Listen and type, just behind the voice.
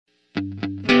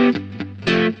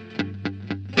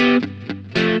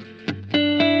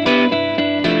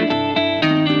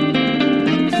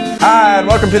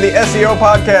welcome to the SEO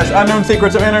Podcast, Unknown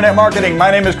Secrets of Internet Marketing. My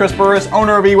name is Chris Burris,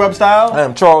 owner of eWebStyle. I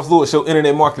am Charles Lewis, your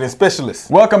Internet Marketing Specialist.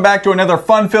 Welcome back to another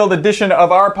fun-filled edition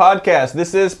of our podcast.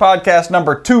 This is podcast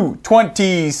number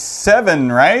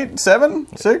 227, right? 7?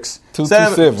 6?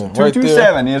 227.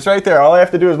 227. It's right there. All I have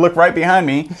to do is look right behind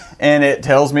me, and it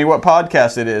tells me what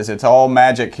podcast it is. It's all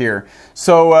magic here.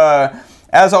 So,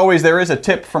 as always, there is a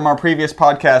tip from our previous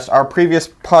podcast. Our previous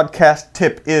podcast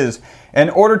tip is, in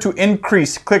order to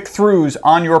increase click-throughs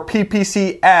on your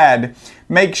PPC ad,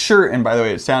 make sure, and by the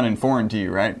way, it's sounding foreign to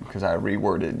you, right? Because I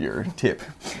reworded your tip.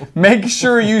 Make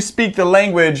sure you speak the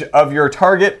language of your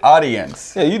target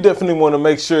audience. Yeah, you definitely want to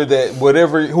make sure that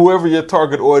whoever your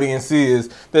target audience is,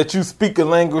 that you speak a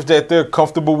language that they're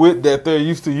comfortable with, that they're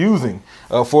used to using.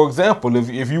 For example,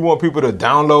 if you want people to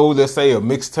download, let's say, a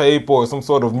mixtape or some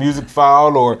sort of music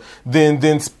file, or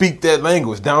then speak that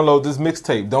language. Download this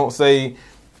mixtape. Don't say,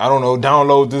 I don't know,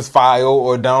 download this file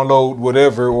or download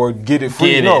whatever or get it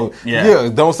free.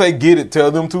 Don't say get it. Tell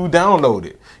them to download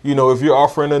it. You know, if you're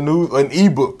offering an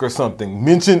ebook or something,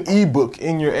 mention ebook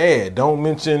in your ad. Don't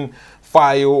mention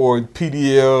file or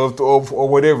PDF or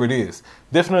whatever it is.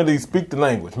 Definitely speak the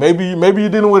language. Maybe you're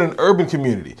dealing with an urban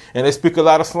community and they speak a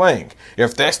lot of slang.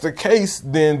 If that's the case,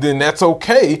 then that's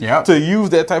okay to use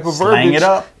that type of verbiage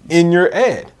in your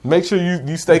ad. Make sure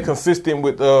you stay consistent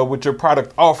with your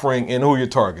product offering and who you're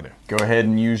targeting. Go ahead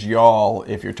and use y'all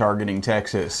if you're targeting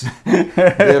Texas.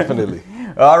 Definitely.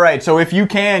 All right, so if you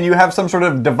have some sort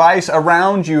of device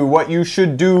around you, what you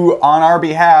should do on our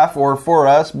behalf or for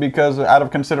us, because out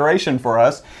of consideration for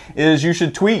us, is you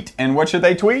should tweet. And what should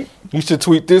they tweet? You should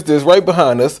tweet this. There's right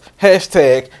behind us.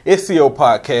 Hashtag SEO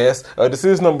Podcast. This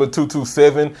is number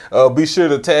 227. Be sure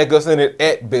to tag us in it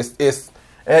at Best SEO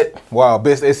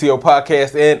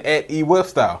Podcast and at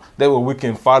eWebStyle. That way we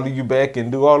can follow you back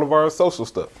and do all of our social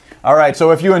stuff. All right, so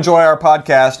if you enjoy our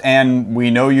podcast, and we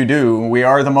know you do, we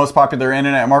are the most popular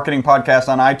internet marketing podcast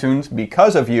on iTunes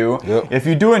because of you. Yep. If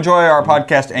you do enjoy our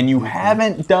podcast and you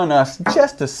haven't done us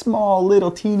just a small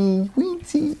little teeny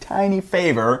weensy tiny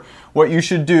favor, what you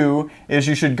should do is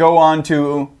you should go on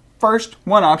to, first,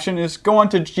 one option is go on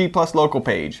to G Plus local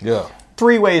page. Yeah.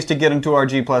 3 ways to get into our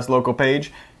G Plus local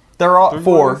page. They're all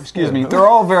They're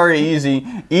all very easy.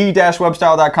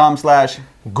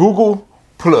 e-webstyle.com/Google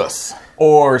Plus.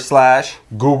 or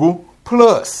 /Google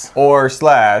Plus or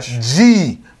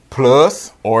 /G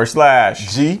Plus or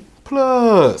 /G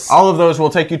Plus. All of those will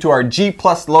take you to our G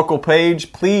Plus local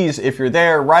page. Please, if you're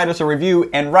there, write us a review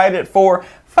and write it for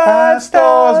 5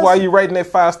 stars. While you're writing that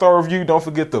 5-star review, don't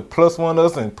forget to +1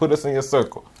 us and put us in your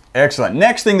circle. Excellent.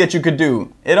 Next thing that you could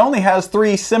do, it only has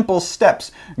 3 simple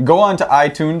steps. Go on to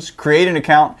iTunes, create an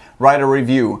account, write a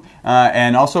review,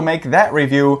 and also make that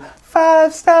review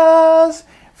 5 stars.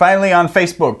 Finally, on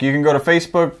Facebook, you can go to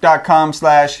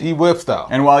facebook.com/eWebStyle.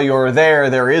 And while you're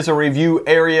there is a review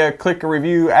area. Click a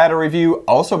review, add a review.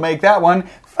 Also make that one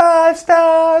 5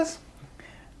 stars.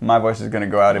 My voice is going to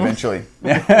go out eventually.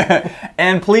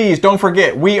 And please, don't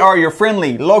forget, we are your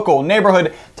friendly, local,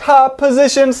 neighborhood, top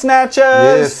position snatchers.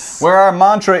 Yes. Where our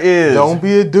mantra is, don't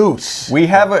be a douche. We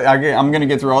have I'm going to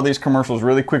get through all these commercials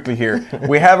really quickly here.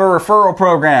 We have a referral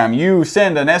program. You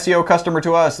send an SEO customer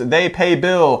to us. They pay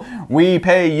Bill. We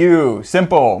pay you.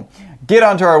 Simple. Get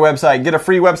onto our website. Get a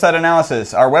free website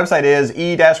analysis. Our website is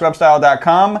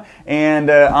e-webstyle.com. And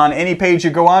on any page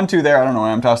you go on to there, I don't know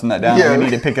why I'm tossing that down. Yeah. We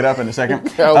need to pick it up in a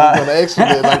second. I was going to ask you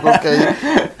that. Like, okay,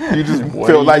 you just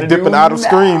feel like dipping out of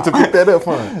screen to pick that up,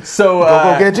 huh? So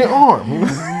go get your arm.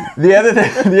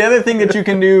 The other thing that you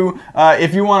can do,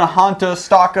 if you want to haunt us,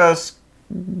 stalk us,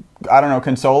 I don't know,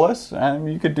 console us.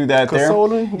 You could do that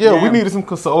consoling? There. Yeah, we needed some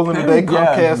consoling today.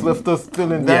 Comcast left us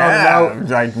feeling down and out.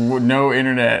 Like no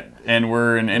internet, and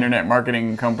we're an internet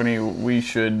marketing company. We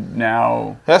should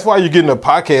now. That's why you're getting a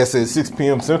podcast at 6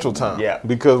 p.m. Central Time. Yeah.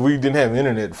 Because we didn't have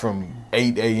internet from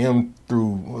 8 a.m.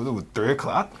 through 3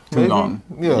 o'clock. Too long.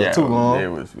 Yeah, too long. It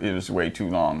was way too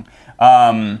long.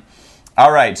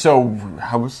 All right, so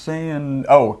I was saying,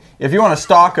 if you want to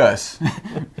stalk us,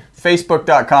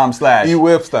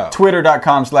 Facebook.com/eWebStyle,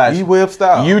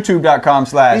 Twitter.com/eWebStyle,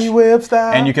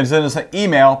 YouTube.com/eWebStyle, and you can send us an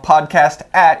email,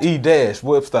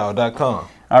 podcast@e-webstyle.com.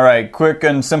 All right, quick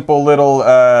and simple little,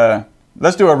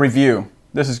 let's do a review.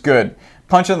 This is good.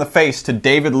 Punch in the face to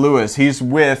David Lewis. He's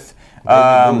with...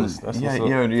 Lewis. That's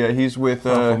he's with...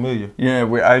 Sound familiar. Yeah,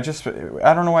 I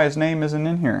don't know why his name isn't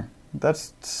in here. That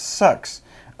sucks.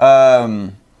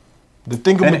 The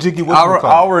thingamajiggy.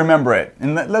 I'll remember it,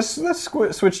 and let's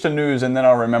switch to news, and then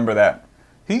I'll remember that.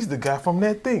 He's the guy from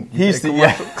that thing. He's the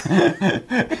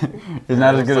It's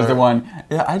not as good as the one.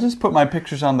 Yeah, I just put my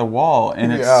pictures on the wall,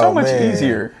 and it's so much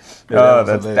easier. Yeah,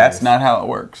 that's not how it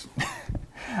works.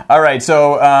 All right,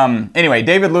 so anyway,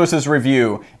 David Lewis's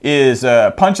review is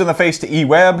punch in the face to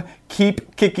eWeb,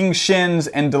 keep kicking shins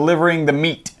and delivering the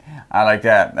meat. I like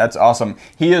that. That's awesome.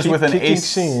 He is with an kicking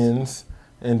shins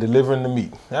and delivering the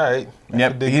meat. All right.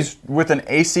 Yep, he's with an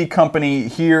AC company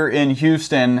here in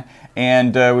Houston,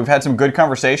 and we've had some good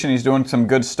conversation. He's doing some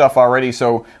good stuff already,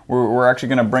 so we're actually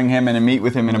going to bring him in and meet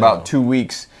with him in about 2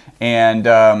 weeks. And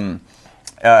I'm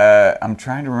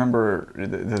trying to remember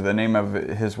the name of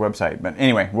his website, but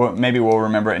anyway, maybe we'll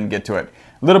remember it and get to it.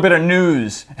 A little bit of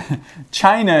news.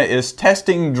 China is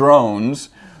testing drones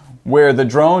where the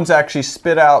drones actually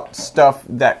spit out stuff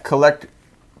that collect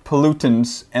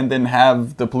pollutants and then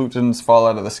have the pollutants fall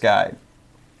out of the sky.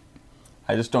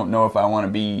 I just don't know if I want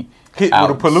to be hit out.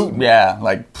 with a pollutant. Yeah,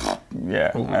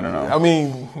 I don't know. I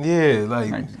mean, yeah,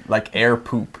 like air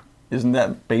poop. Isn't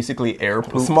that basically air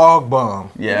poop? Smog bomb.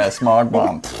 Yeah, smog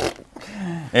bomb.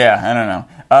 Yeah, I don't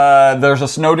know. There's a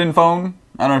Snowden phone.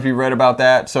 I don't know if you read about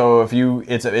that. So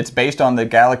it's based on the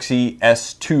Galaxy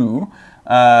S2.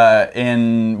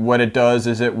 And what it does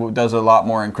is it does a lot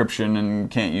more encryption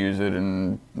and can't use it,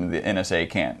 and the NSA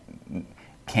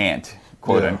can't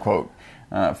quote unquote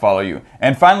follow you.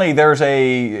 And finally, there's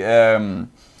a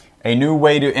new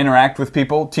way to interact with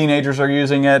people. Teenagers are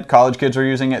using it. College kids are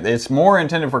using it. It's more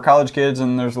intended for college kids,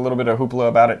 and there's a little bit of hoopla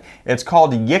about it. It's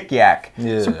called Yik Yak.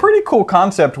 Yeah. It's a pretty cool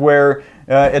concept where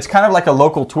it's kind of like a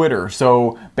local Twitter.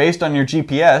 So based on your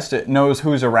GPS, it knows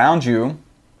who's around you.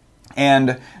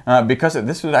 And because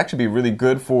this would actually be really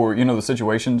good for, the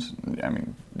situations,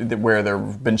 where there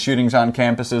have been shootings on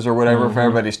campuses or whatever, if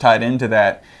everybody's tied into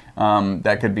that,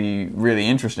 that could be really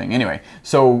interesting. Anyway,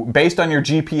 so based on your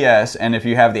GPS, and if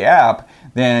you have the app,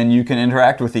 then you can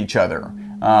interact with each other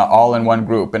all in one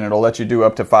group, and it'll let you do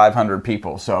up to 500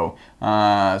 people. So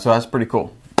that's pretty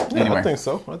cool. Yeah, anyway. I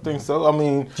think so. I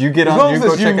mean, do you get on? You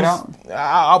go check it out?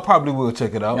 I probably will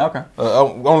check it out. Okay.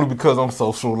 Only because I'm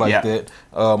social like that.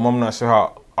 I'm not sure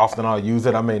how often I'll use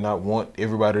it. I may not want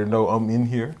everybody to know I'm in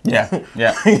here. Yeah.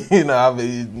 I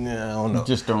don't know.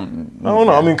 Just don't. I don't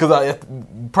know. I mean, because I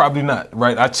probably not.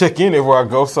 Right. I check in everywhere I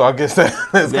go, so I guess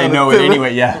that's they know it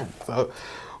anyway. Yeah. So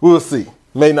we'll see.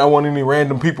 May not want any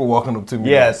random people walking up to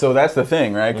me. Yeah, so that's the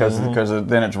thing, right? Because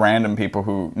then it's random people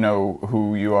who know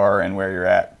who you are and where you're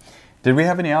at. Did we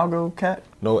have any algo cat?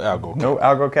 No algo cat. No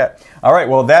algo cat. All right,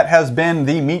 well, that has been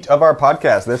the meat of our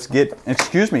podcast. Let's get,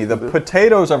 the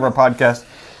potatoes of our podcast.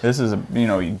 This is,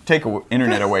 you take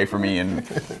internet away from me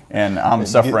and I'm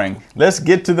suffering. Let's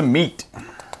get to the meat.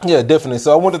 Yeah, definitely.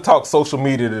 So I want to talk social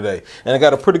media today. And I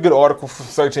got a pretty good article from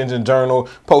Search Engine Journal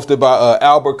posted by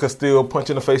Albert Castile,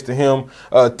 punch in the face to him.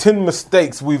 10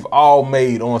 mistakes we've all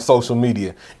made on social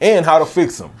media and how to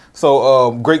fix them.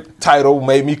 So great title,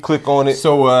 made me click on it.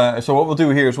 So what we'll do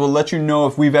here is we'll let you know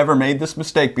if we've ever made this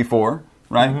mistake before,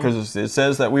 right? Because it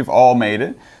says that we've all made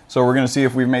it. So we're going to see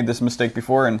if we've made this mistake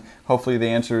before, and hopefully the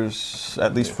answer's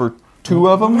at least for 2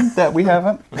 of them that we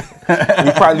haven't.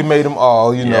 We probably made them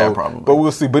all, Yeah, probably. But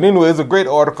we'll see. But anyway, it's a great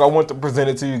article. I want to present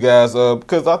it to you guys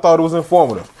because I thought it was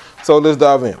informative. So let's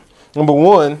dive in. Number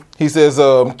 1, he says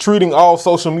treating all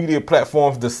social media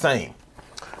platforms the same.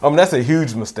 That's a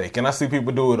huge mistake, and I see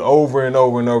people do it over and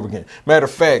over and over again. Matter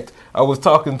of fact, I was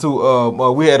talking to,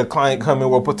 we had a client come in,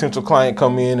 or a potential client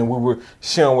come in, and we were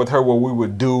sharing with her what we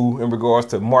would do in regards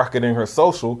to marketing her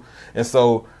social. And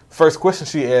so first question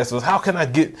she asked was, how can I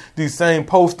get these same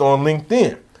posts on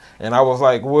LinkedIn? And I was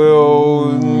like,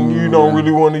 well, you don't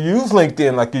really want to use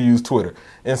LinkedIn like you use Twitter.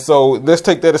 And so let's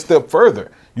take that a step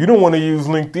further. You don't want to use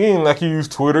LinkedIn like you use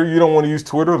Twitter. You don't want to use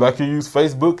Twitter like you use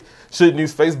Facebook. Shouldn't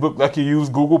use Facebook like you use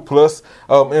Google Plus,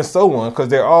 and so on, because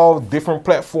they're all different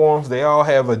platforms. They all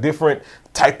have a different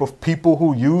type of people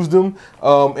who use them,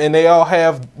 and they all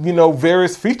have,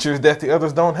 various features that the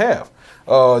others don't have.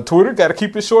 Twitter, got to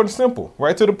keep it short and simple,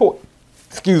 right to the point.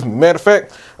 Excuse me. Matter of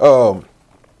fact,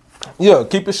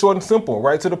 keep it short and simple,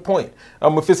 right to the point.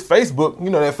 If it's Facebook,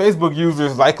 that Facebook user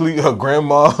is likely a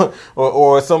grandma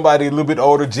or somebody a little bit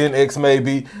older, Gen X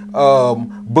maybe.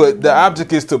 But the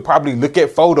object is to probably look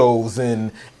at photos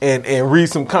and read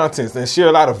some contents and share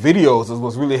a lot of videos is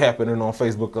what's really happening on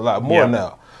Facebook a lot more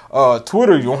now.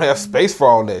 Twitter, you don't have space for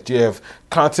all that. You have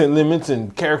content limits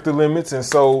and character limits, and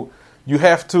so you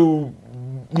have to,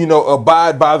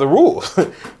 abide by the rules.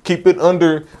 Keep it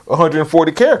under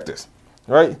 140 characters.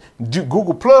 Right?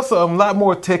 Google Plus are a lot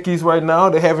more techies right now.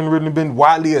 They haven't really been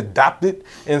widely adopted.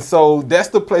 And so that's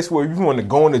the place where you want to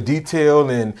go into detail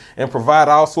and provide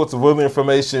all sorts of other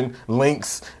information,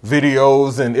 links,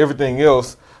 videos, and everything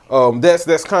else.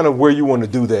 That's kind of where you want to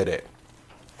do that at.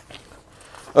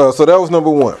 So that was number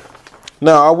 1.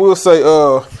 Now, I will say,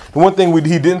 The one thing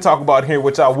he didn't talk about here,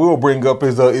 which I will bring up,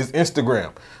 is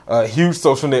Instagram. A huge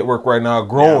social network right now,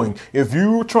 growing. Yeah. If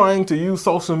you're trying to use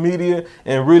social media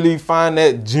and really find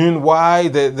that Gen Y,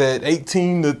 that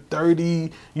 18 to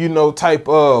 30, type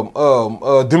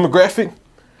demographic,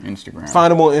 Instagram.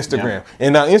 Find them on Instagram. Yeah.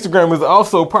 And now Instagram is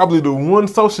also probably the one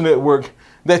social network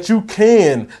that you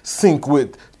can sync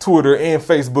with Twitter and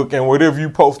Facebook, and whatever you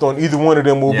post on either one of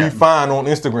them will be fine on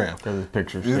Instagram. Because it's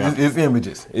pictures. It's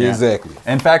images. Yeah. Exactly.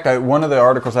 In fact, one of the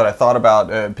articles that I thought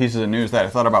about, pieces of news that I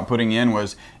thought about putting in,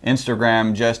 was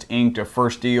Instagram just inked a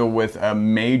first deal with a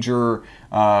major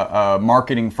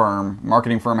marketing firm.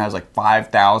 Marketing firm has like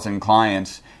 5,000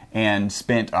 clients and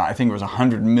spent, I think it was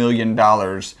 $100 million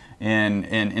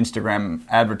in Instagram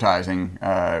advertising.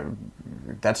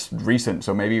 That's recent,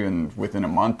 so maybe even within a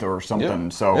month or something.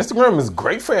 Yep. So Instagram is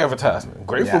great for advertisement,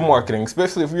 great for marketing,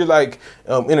 especially if you're like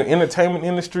in the entertainment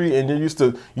industry and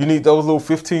you need those little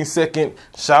 15-second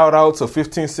shout outs or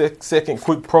 15-second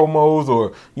quick promos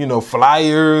or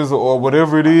flyers or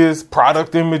whatever it is,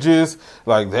 product images.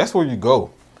 Like, that's where you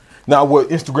go. Now, what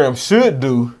Instagram should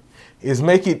do is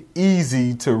make it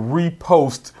easy to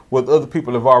repost what other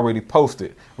people have already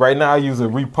posted. Right now I use a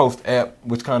repost app,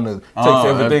 which kind of takes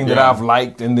everything that I've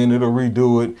liked and then it'll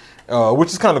redo it, which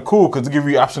is kind of cool because it gives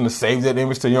you the option to save that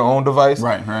image to your own device.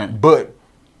 Right. But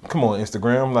come on,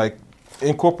 Instagram, like,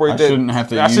 incorporate that. I shouldn't have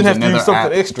to use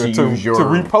something extra to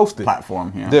repost it.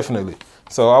 Platform, yeah. Definitely.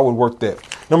 So I would work that.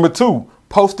 Number 2,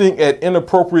 posting at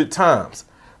inappropriate times.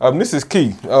 This is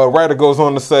key. Writer goes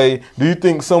on to say, do you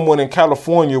think someone in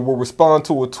California will respond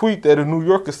to a tweet that a New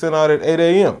Yorker sent out at 8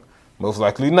 a.m.? Most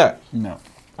likely not. No.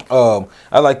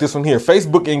 I like this one here.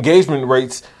 Facebook engagement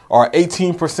rates are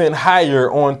 18%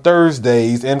 higher on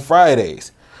Thursdays and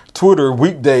Fridays. Twitter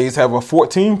weekdays have a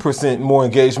 14% more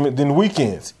engagement than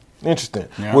weekends. Interesting.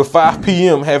 Yeah. With 5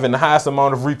 p.m. having the highest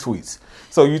amount of retweets.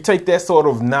 So you take that sort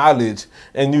of knowledge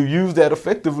and you use that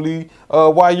effectively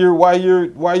while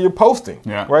you're posting.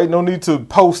 Yeah. Right? No need to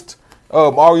post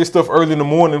all your stuff early in the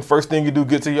morning. First thing you do,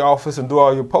 get to your office and do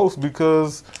all your posts,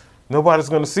 because nobody's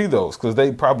going to see those because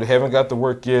they probably haven't got to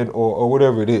work yet or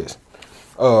whatever it is.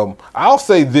 I'll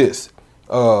say this,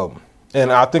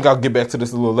 and I think I'll get back to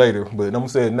this a little later, but I'm going to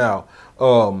say it now.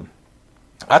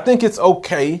 I think it's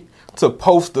okay to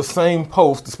post the same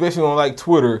post, especially on like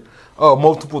Twitter,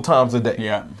 multiple times a day.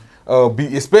 Yeah.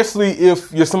 Especially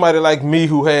if you're somebody like me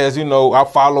who has, I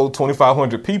follow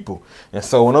 2,500 people. And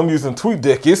so when I'm using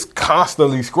TweetDeck, it's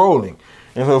constantly scrolling.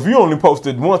 And so if you only post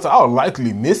it once, I'll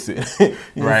likely miss it.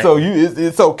 Right. So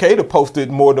it's okay to post it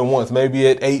more than once, maybe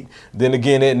at 8, then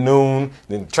again at noon,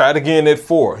 then try it again at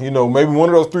 4. Maybe one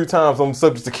of those 3 times I'm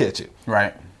subject to catch it.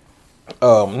 Right.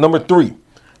 Number 3,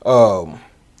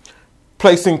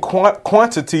 placing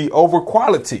quantity over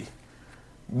quality.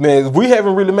 Man, we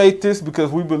haven't really made this because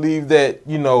we believe that,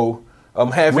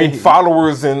 having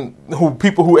followers and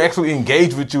people who actually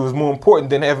engage with you is more important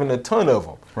than having a ton of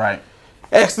them. Right.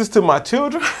 Ask this to my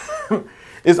children.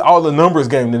 It's all the numbers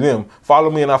game to them. Follow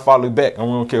me and I follow you back. I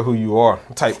don't care who you are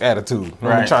type attitude.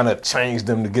 Right. I'm trying to change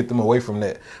them to get them away from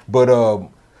that. But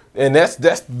and that's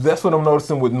what I'm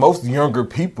noticing with most younger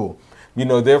people.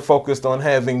 They're focused on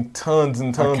having tons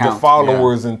and tons of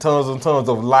followers and tons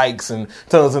of likes and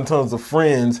tons of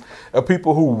friends.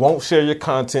 People who won't share your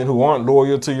content, who aren't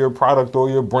loyal to your product or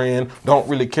your brand, don't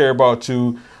really care about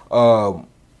you.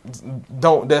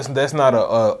 That's not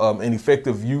an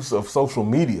effective use of social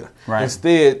media. Right.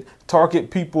 Instead,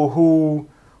 target people who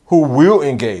will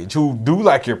engage, who do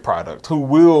like your product, who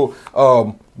will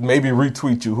maybe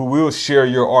retweet you, who will share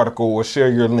your article or share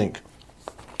your link.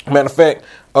 Matter of fact,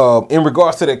 in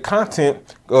regards to that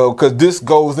content, because this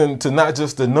goes into not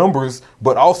just the numbers,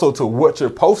 but also to what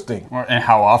you're posting. And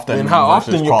how often. And how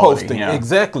often you're quality, posting. Yeah.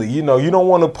 Exactly. You don't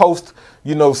want to post,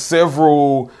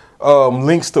 several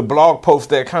links to blog posts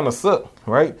that kind of suck,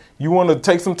 right? You want to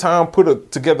take some time,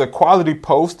 put together a quality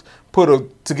post,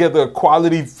 together a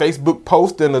quality Facebook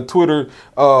post and a Twitter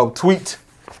tweet,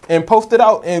 and post it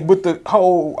out, and with the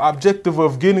whole objective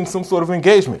of getting some sort of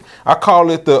engagement. I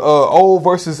call it the O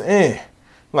versus N.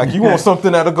 Like, you want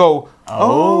something that'll go,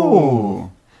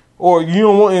 oh. Or you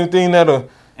don't want anything that'll,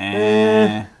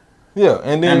 Yeah,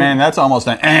 and then... man, that's almost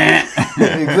an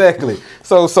Exactly.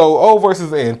 So O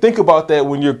versus N. Think about that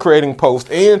when you're creating posts,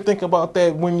 and think about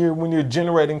that when you're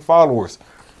generating followers.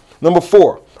 Number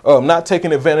 4, not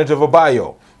taking advantage of a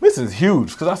bio. This is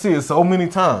huge because I see it so many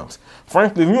times.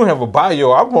 Frankly, if you don't have a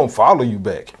bio, I won't follow you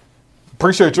back.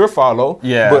 Appreciate your follow,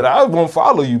 but I won't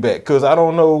follow you back because I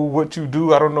don't know what you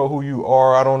do. I don't know who you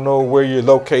are. I don't know where you're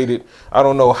located. I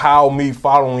don't know how me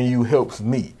following you helps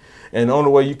me. And the only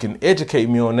way you can educate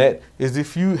me on that is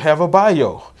if you have a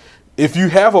bio. If you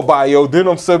have a bio, then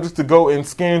I'm subject to go and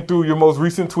scan through your most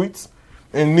recent tweets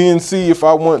and then see if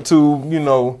I want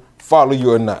to, follow you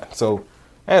or not. So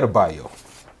add a bio.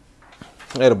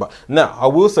 Now, I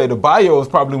will say the bio is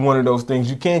probably one of those things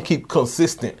you can't keep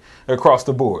consistent across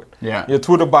the board. Yeah. Your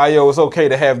Twitter bio, it's okay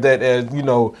to have that as,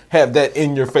 have that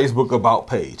in your Facebook about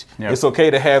page. Yep. It's okay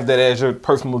to have that as your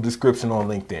personal description on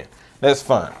LinkedIn. That's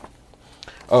fine.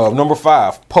 Number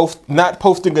 5, not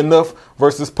posting enough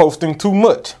versus posting too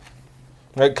much.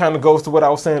 That kind of goes to what I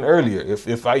was saying earlier.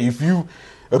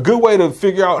 A good way to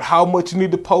figure out how much you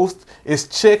need to post is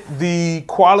check the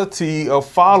quality of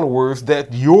followers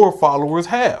that your followers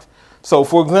have. So,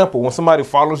 for example, when somebody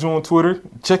follows you on Twitter,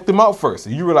 check them out first.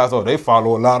 You realize, they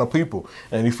follow a lot of people.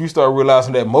 And if you start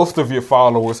realizing that most of your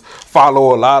followers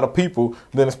follow a lot of people,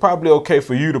 then it's probably okay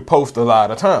for you to post a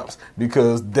lot of times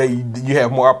because you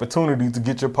have more opportunity to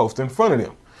get your post in front of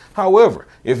them. However,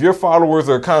 if your followers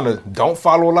don't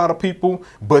follow a lot of people,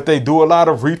 but they do a lot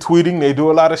of retweeting, they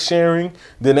do a lot of sharing,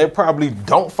 then they probably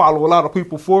don't follow a lot of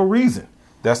people for a reason.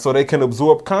 That's so they can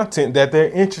absorb content that they're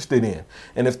interested in.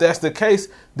 And if that's the case,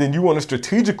 then you want to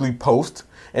strategically post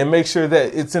and make sure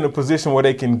that it's in a position where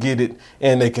they can get it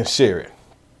and they can share it.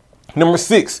 Number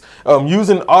 6,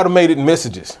 using automated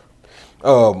messages.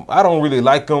 I don't really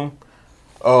like them,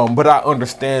 but I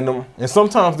understand them. And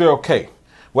sometimes they're okay.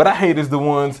 What I hate is the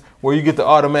ones where you get the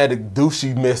automatic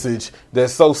douchey message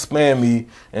that's so spammy,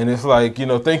 and it's like,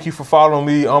 thank you for following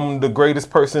me. I'm the greatest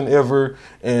person ever,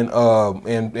 and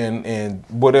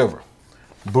whatever.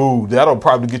 Boo, that'll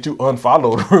probably get you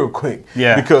unfollowed real quick.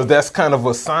 Yeah. Because that's kind of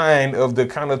a sign of the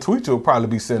kind of tweet you'll probably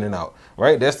be sending out,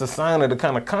 right? That's the sign of the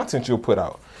kind of content you'll put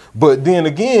out. But then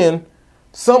again,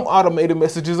 some automated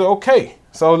messages are okay.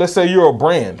 So let's say you're a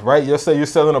brand, right? Let's say you're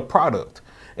selling a product.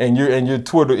 And your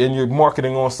Twitter and your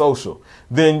marketing on social,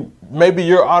 then maybe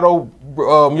your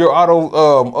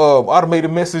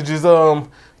automated messages.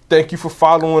 Thank you for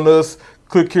following us.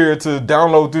 Click here to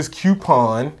download this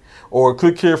coupon, or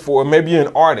click here for, maybe you're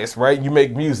an artist, right? You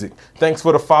make music. Thanks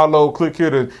for the follow. Click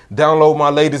here to download my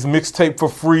latest mixtape for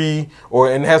free,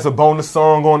 and has a bonus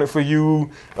song on it for you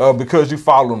because you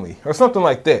follow me, or something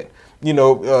like that.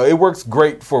 It works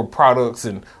great for products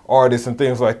and artists and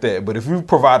things like that. But if you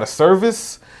provide a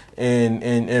service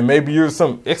and maybe you're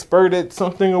some expert at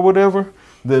something or whatever,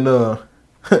 then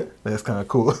that's kind of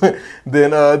cool.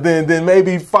 then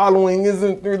maybe following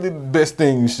isn't really the best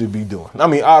thing you should be doing. I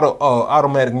mean,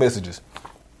 automatic messages.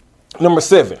 Number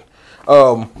 7,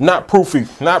 not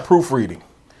proofreading.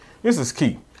 This is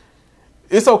key.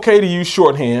 It's okay to use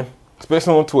shorthand,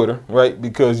 especially on Twitter, right?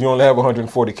 Because you only have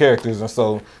 140 characters, and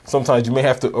so sometimes you may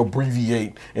have to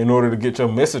abbreviate in order to get your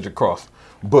message across.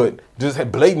 But just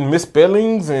blatant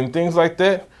misspellings and things like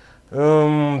that,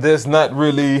 that's not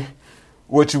really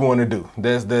what you want to do.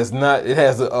 That's not. It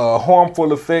has a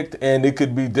harmful effect, and it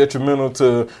could be detrimental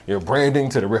to your branding,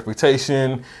 to the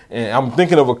reputation. And I'm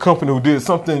thinking of a company who did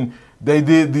something. They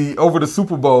did over the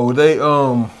Super Bowl. They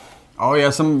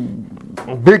some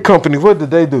big company. What did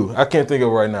they do? I can't think of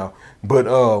it right now. But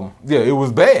it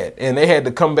was bad, and they had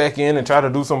to come back in and try to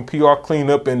do some PR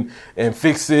cleanup and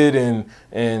fix it, and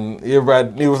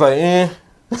everybody, it was like,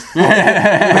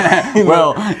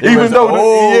 well, even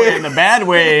though in the bad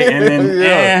way, and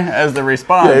then as the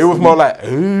response. Yeah, it was more like,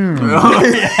 ooh.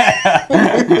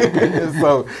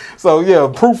 so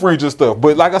proofread your stuff.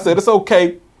 But like I said, it's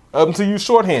okay to use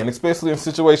shorthand, especially in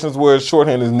situations where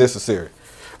shorthand is necessary.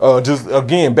 Just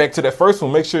again, back to that first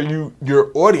one, make sure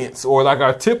your audience, or like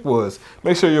our tip was,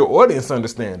 make sure your audience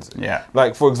understands it. Yeah.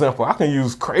 Like, for example, I can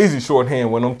use crazy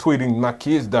shorthand when I'm tweeting my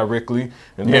kids directly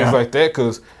and things like that,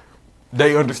 because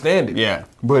they understand it. Yeah.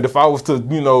 But if I was to,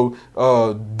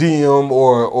 DM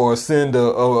or send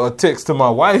a text to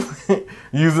my wife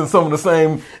using some of the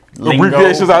same lingo,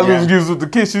 abbreviations I use with the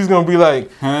kids, she's going to be like,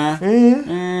 huh?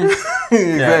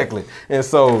 Exactly. Yeah. And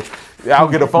so I'll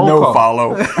get a phone call. No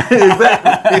follow.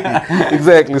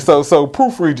 Exactly. So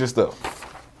proofread your stuff.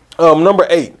 Number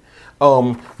 8,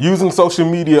 using social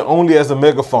media only as a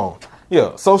megaphone.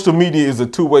 Yeah, social media is a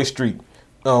two-way street.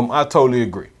 I totally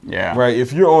agree. Yeah. Right.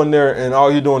 If you're on there and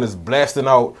all you're doing is blasting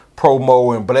out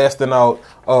promo and blasting out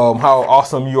how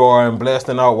awesome you are and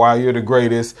blasting out why you're the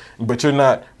greatest, but you're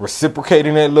not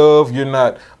reciprocating that love, you're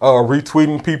not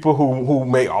retweeting people who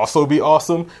may also be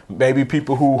awesome, maybe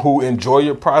people who enjoy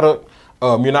your product.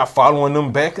 You're not following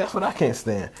them back. That's what I can't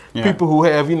stand. Yeah. People who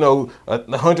have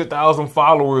 100,000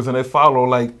 followers and they follow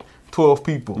like 12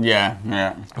 people.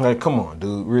 Yeah. Like, come on,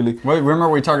 dude, really? Remember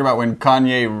we talked about when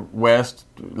Kanye West,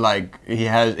 like,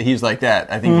 he's like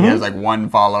that. I think he has like one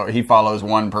follow. He follows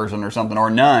one person or something, or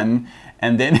none,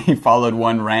 and then he followed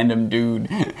one random dude,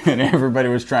 and everybody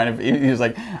was trying to. He was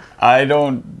like, I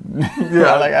don't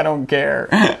care.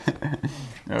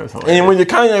 That was hilarious. And when you're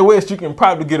Kanye West, you can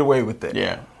probably get away with that.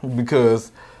 Yeah.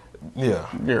 Because, yeah.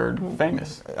 You're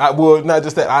famous. Well, not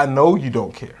just that. I know you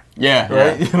don't care. Yeah.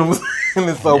 Right? Yeah. You know what I'm saying?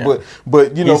 And so, Yeah.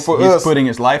 but you know, for he's us. putting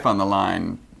his life on the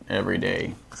line every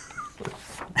day.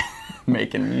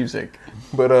 Making music.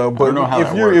 But know how if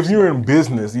that you're works. if you're in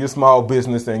business, you're small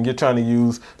business, and you're trying to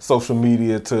use social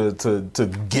media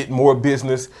to get more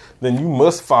business, then you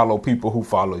must follow people who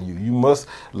follow you. You must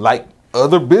like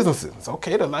other businesses. It's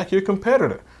okay to like your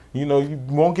competitor. You know, you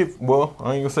won't get, well,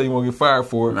 I ain't gonna say you won't get fired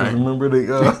for it, because Right. remember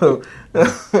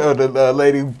the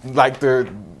lady liked her.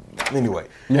 Anyway,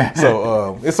 Yeah.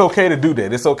 so it's okay to do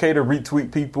that. It's okay to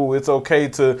retweet people. It's okay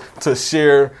to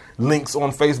share links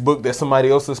on Facebook that somebody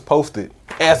else has posted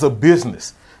as a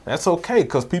business. That's okay,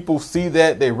 because people see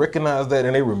that, they recognize that,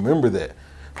 and they remember that.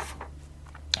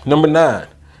 Number 9,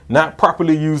 not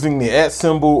properly using the @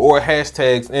 symbol or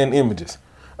hashtags and images.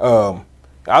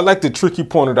 I like the trick you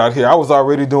pointed out here. I was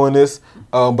already doing this,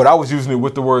 but I was using it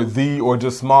with the word "the" or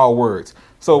just small words.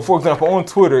 So, for example, on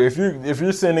Twitter, if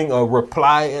you're sending a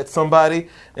reply at somebody,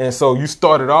 and so you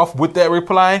started off with that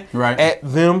reply Right. at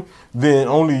them, then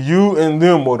only you and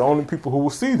them are the only people who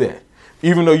will see that,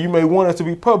 even though you may want it to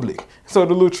be public. So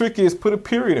the little trick is put a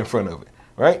period in front of it,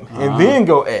 right? And then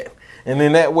go at. And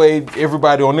then that way,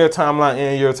 everybody on their timeline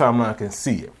and your timeline can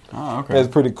see it. Oh, okay. That's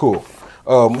pretty cool.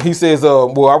 He says,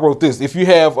 well, I wrote this. If you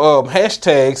have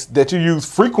hashtags that you use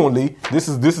frequently, this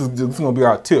is going to be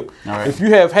our tip. All right. If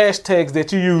you have hashtags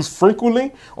that you use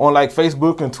frequently on like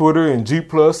Facebook and Twitter and G+ and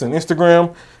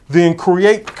Instagram, then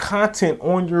create content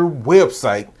on your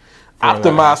website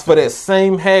optimized for that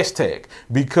same hashtag,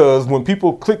 because when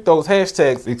people click those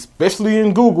hashtags, especially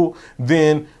in Google,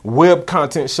 then web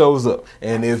content shows up.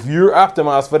 And if you're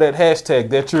optimized for that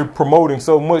hashtag that you're promoting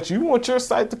so much, you want your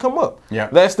site to come up. Yeah.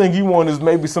 Last thing you want is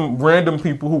maybe some random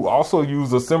people who also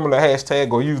use a similar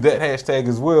hashtag or use that hashtag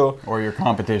as well. Or your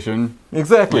competition.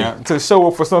 Exactly. Yeah. To show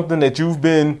up for something that you've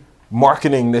been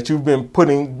marketing, that you've been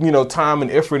putting, time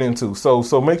and effort into.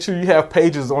 So make sure you have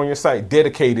pages on your site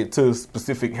dedicated to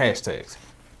specific hashtags.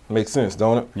 Makes sense,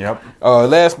 don't it? Yep.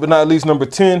 Last but not least, number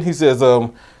 10, he says,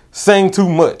 saying too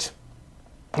much.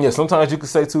 Yeah, sometimes you can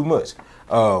say too much.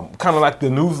 Kind of like the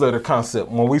newsletter concept.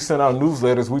 When we send out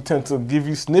newsletters, we tend to give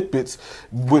you snippets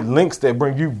with links that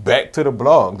bring you back to the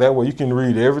blog. That way you can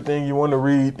read everything you want to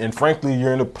read. And frankly,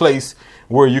 you're in a place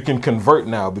where you can convert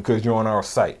now because you're on our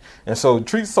site. And so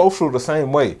treat social the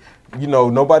same way.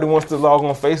 Nobody wants to log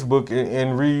on Facebook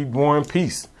and read War and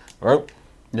Peace, right?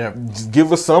 Yep. Just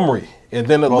give a summary and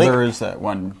then a Well, link. there is that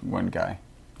one guy.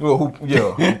 Well,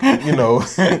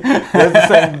 that's the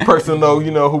same person though,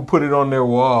 who put it on their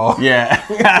wall. Yeah.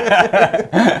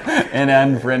 And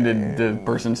unfriended the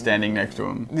person standing next to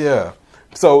him. Yeah.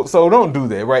 So don't do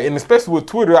that, right? And especially with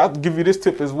Twitter, I'll give you this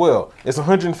tip as well. It's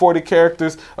 140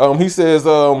 characters. He says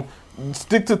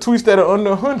stick to tweets that are under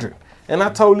 100. And I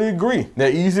totally agree.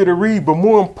 They're easy to read, but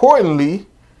more importantly,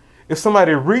 if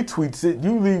somebody retweets it,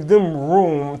 you leave them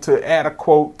room to add a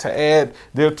quote, to add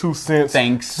their 2 cents,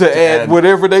 Thanks. to add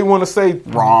whatever they want to say.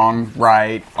 Wrong,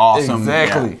 right, awesome.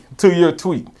 Exactly. Yeah. To your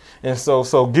tweet. And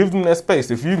so give them that space.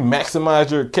 If you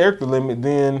maximize your character limit,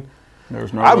 then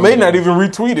There's no I may room not to- even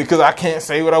retweet it because I can't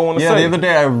say what I want to Yeah, say. the other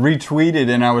day I retweeted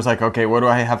and I was like, okay, what do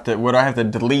I have to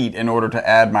delete in order to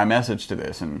add my message to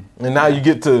this? And And now you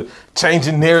get to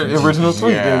changing their original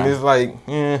tweet. Yeah. And it's like,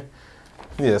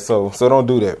 yeah, so don't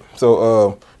do that.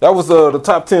 So that was the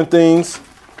top 10 things.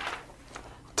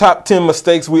 Top 10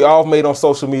 mistakes we all made on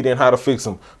social media and how to fix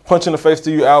them. Punch in the face to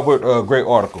you, Albert. Great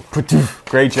article.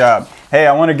 great job. Hey,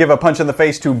 I want to give a punch in the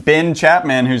face to Ben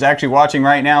Chapman, who's actually watching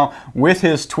right now with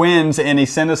his twins, and he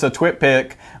sent us a twit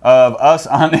pic of us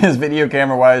on his video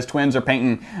camera while his twins are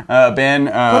painting. Ben,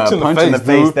 Punch in the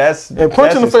face, dude. And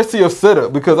punch in the face to your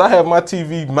setup, because I have my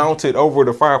TV mounted over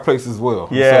the fireplace as well.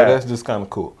 Yeah. So that's just kind of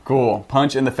cool. Cool.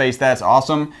 Punch in the face. That's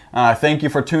awesome. Thank you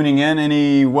for tuning in.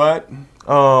 Any what?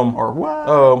 Or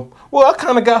what? Well, I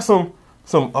kind of got some.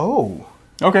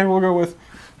 Okay, we'll go with.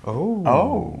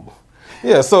 Oh.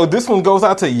 Yeah, so this one goes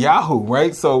out to Yahoo,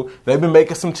 right? So they've been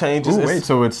making some changes. Ooh, wait,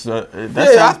 so it's I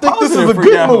think this is a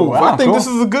good move. Wow, I think cool. this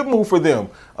is a good move for them.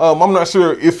 I'm not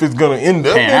sure if it's going to end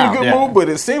up being a good yeah. move, but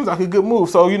it seems like a good move.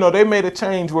 So, they made a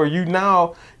change where you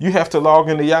have to log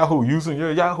into Yahoo using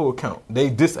your Yahoo account. They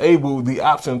disabled the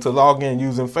option to log in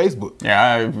using Facebook. Yeah,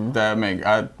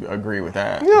 I agree with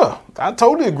that. Yeah, I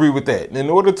totally agree with that. In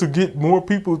order to get more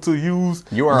people to use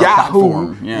Yahoo,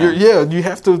 platform, yeah. you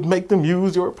have to make them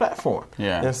use your platform.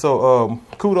 Yeah. And so,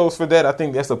 kudos for that. I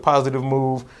think that's a positive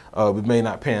move. It may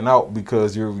not pan out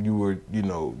because you were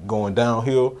going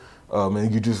downhill,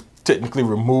 and you just technically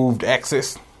removed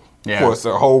access for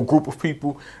a whole group of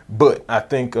people. But I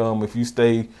think if you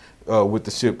stay with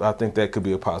the ship, I think that could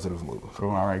be a positive move. Cool.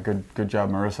 All right. Good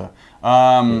job, Marissa.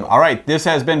 All right. This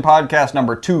has been podcast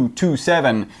number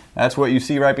 227. That's what you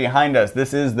see right behind us.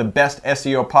 This is the best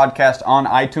SEO podcast on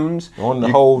iTunes. On the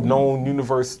whole known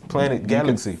universe, planet,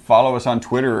 galaxy. Follow us on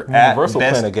Twitter Universal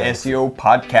at Planet Best Galaxy. SEO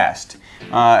Podcast.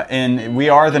 And we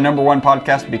are the #1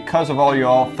 podcast because of all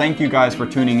y'all. Thank you guys for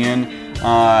tuning in.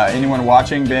 Anyone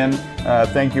watching, Ben,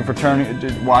 thank you for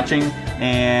watching.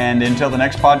 And until the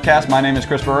next podcast, my name is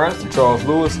Chris Burris. Charles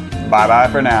Lewis. Bye-bye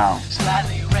for now.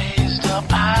 Slightly raised up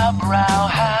highbrow.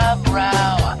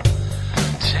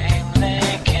 Tamely,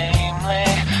 gamely,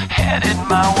 headed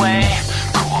my way.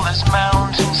 Cool as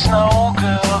mountain snow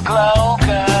girl, glow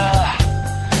girl.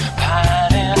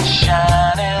 Pining,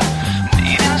 shining,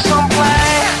 needing some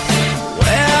play.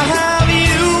 Where have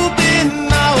you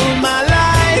been all my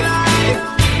life?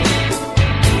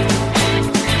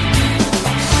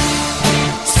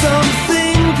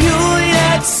 Something pure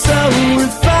yet so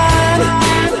refined.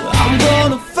 I'm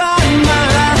gonna find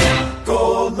my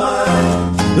gold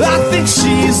mine. I think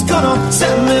she's gonna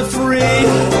set me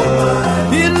free.